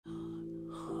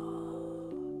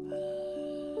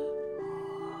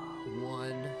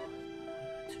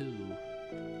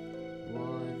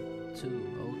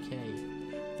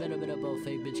Fiddle with a bow,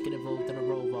 fake bitch, get involved in a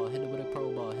rover. Hit it with a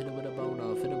crowbar, hit it with a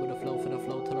boner. Fiddle with a flow, finna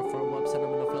flow till I throw up. Send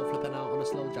them in the flow, flipping out on a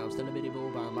slow jam. Still a bitty ball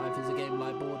bound. Life is a game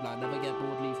like Borderline. Never get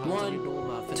bored, leave hands on your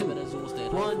doormat. Fiddle with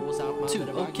exhausted. 1, 2,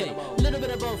 okay. Little bit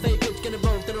of bow, fake bitch, get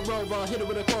involved in a rover. Hit it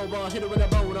with a crowbar, hit it with a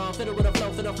boner. Fiddle with a flow,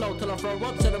 finna flow till I throw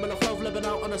up. Send them in the flow, flipping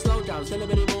out on a slow jam. Still a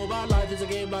bitty ball bound. Life is a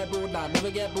game like Borderline.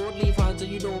 Never get bored, leave hands on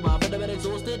your doormat. Fiddle with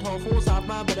exhausted. Whole force half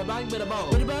man, bit a bang, bit a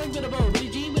bow. Bit a bang, bit a bow. Billy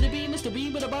G with a B, Mr.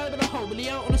 B with a vibe and a hole. Billy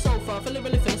out on the sofa, feeling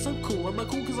really fit, so cool. Am I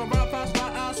cool cause I'm right fast,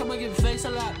 right ass? I'ma give your face a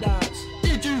lap dance.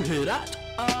 Did you hear that?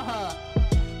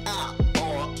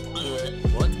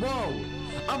 What? Whoa.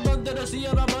 I'm under the sea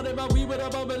and I'm running my weed with a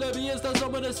bumblebee. It's the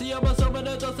summer to see, I'm a summer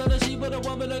to dust and a sheep with a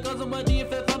woman that cause of my D.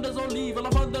 If it thunders on leave, and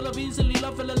I'm under the easily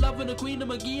love, fell in love with the queen of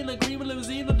McGee and a green with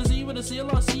limousine on the sea with a seal.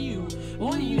 I see you.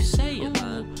 What are you saying,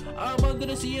 man? I'm under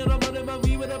the sea and I'm running my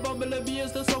weed with a bumblebee.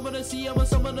 It's the summer to see, I'm a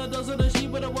summer that does and a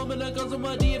sheep with a woman that cause of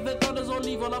my D. If it thunders on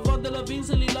leave, and I'm under the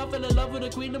easily love, fell in love with the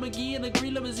queen of McGee and a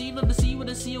green limousine on the sea with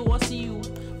a seal. I see you.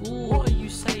 Ooh. What are you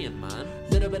saying, man?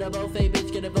 Little bit of both, fake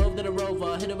bitch, get involved in a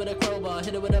rover. Hit it with a crowbar,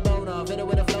 hit it with a boner. Hit it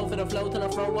with a flow, finna flow till I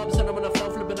throw up. Send them on the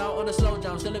flow, flipping out on a slow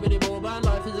jam. Still a bitty ball man,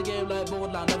 life is a game like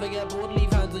Borderline. Never get bored,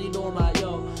 leave hands on your doormat,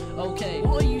 yo. Okay,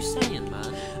 what are you saying,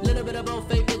 man? Little bit of both,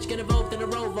 fake bitch, get involved in a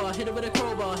rover. Hit it with a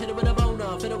crowbar, hit it with a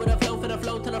boner. Hit it with a flow, finna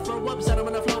flow till I throw up. Send them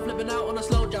on the flow, flipping out on a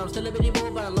slow jam. Still a bitty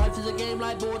ball man, life is a game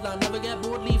like Borderline. Never get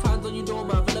bored, leave hands on your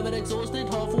doormat. Feel a bit exhausted,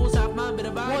 half force, half man, bit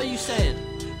of bang. What are you saying?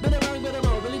 Bit of bang, bit of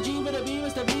roll. Billy G with a B,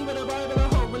 Mr. B with a vibe and a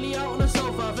home. Really out on the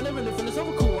sofa, feeling really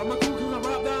philosophical. I'm a cool cause I'm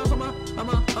right down, so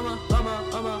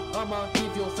I'ma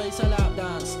give your face a lap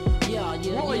dance. Yeah,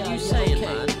 what are you saying,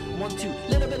 okay, man? 1, 2,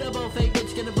 little bit of both, fake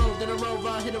bitch, get involved in a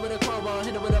rover. Hit it with a crowbar,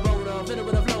 hit it with a boner. Hit it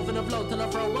with a flow, finna flow till I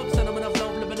throw up. Send them in a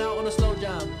flow, flipping out on a slow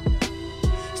jam.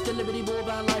 Still a bitty ball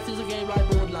band, life is a game like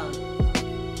Borderline.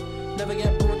 Never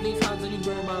get bored, leave hands on your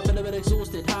doormat. Feel a bit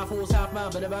exhausted, half horse, half man.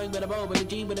 Bit a bang, bit a bow, bit a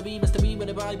G, bit a B, Mr. B, bit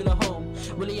a vibe, bit a home.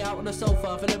 Really out on the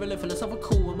sofa, feeling really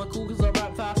philosophical. Am I cool cause I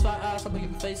rap fast, fat ass? I'ma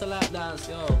give your face a lap dance,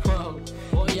 yo, bro.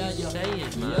 What are you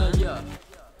saying, man? Yeah.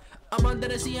 I'm under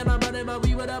the sea and I'm running my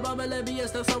weed with a bumblebee.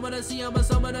 It's the summer to see, I'm a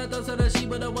summer that does and a sheep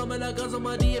with a woman that goes on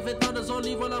my D. If it thunders on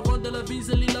leave, when I want to love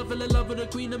easily love, fell in love with the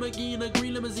queen of McGee and a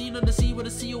green limousine on the sea with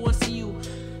a seal. I see you.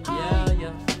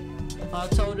 Yeah. I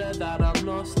told her that I'm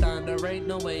lost and there ain't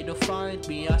no way to find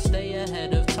me. I stay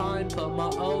ahead of time, put my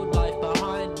old life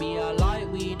behind me. I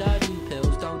like weed, I do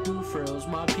pills, don't do frills.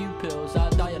 My pupils are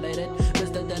dilated.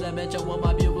 Mr. DillMAN, I want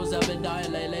my pupils have been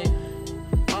dilated.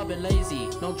 I've been lazy,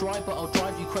 no drive but I'll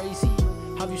drive you crazy.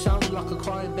 Have you sounded like a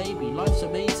crying baby? Life's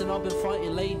amazing, I've been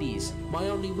fighting ladies. My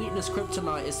only weakness,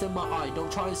 kryptonite, it's in my eye.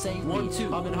 Don't try and save me. 1,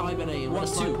 2, I've been hibernating. 1,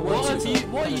 2,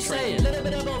 what are you saying? Little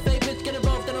bit of both, fake bitch, get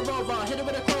involved in a rover. Hit it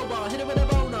with a crowbar, hit it with a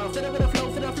boner. Hit it with a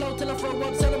flow, finna flow till I throw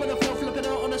up. Send them in a flow, flipping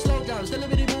out on a slow jam. Still a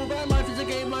bitty ball man, life is a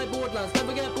game like Borderlands.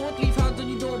 Never get bored, leave hands on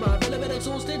your doormat. Feel a bit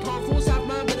exhausted, half force, half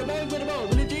man. Bit a bang, bit a bow.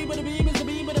 Billy G with a B, Mr.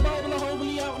 B with a vibe and a hole.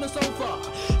 Really out on the sofa.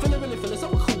 Feeling really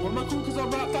philosophical. Am I cool cause I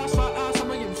rap fast, fat ass?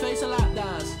 I'ma give your face a lap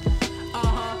dance.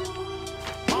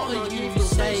 What are you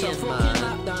saying, man?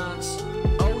 Lap dance.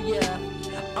 Oh yeah.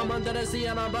 I'm under the sea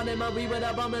and I'm running my weed with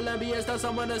a bumblebee. It's the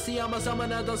someone to see, I'm a summer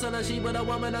that does and a sheep with a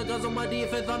woman that goes on my D.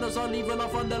 If it thunders on leave, when I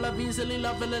find the love easily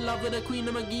love, fell in love with the queen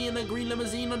of McGee and a green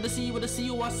limousine on the sea with a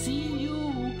seal. I see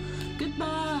you.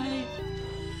 Goodbye.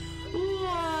 Ooh,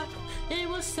 it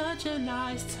was such a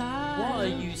nice time. What are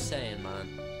you saying,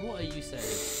 man? What are you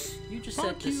saying? You just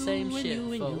said the same shit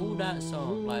for all that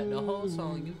song. Like the whole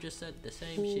song, you just said the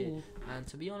same shit. And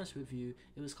to be honest with you,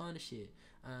 it was kind of shit.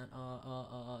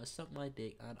 And suck my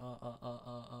dick and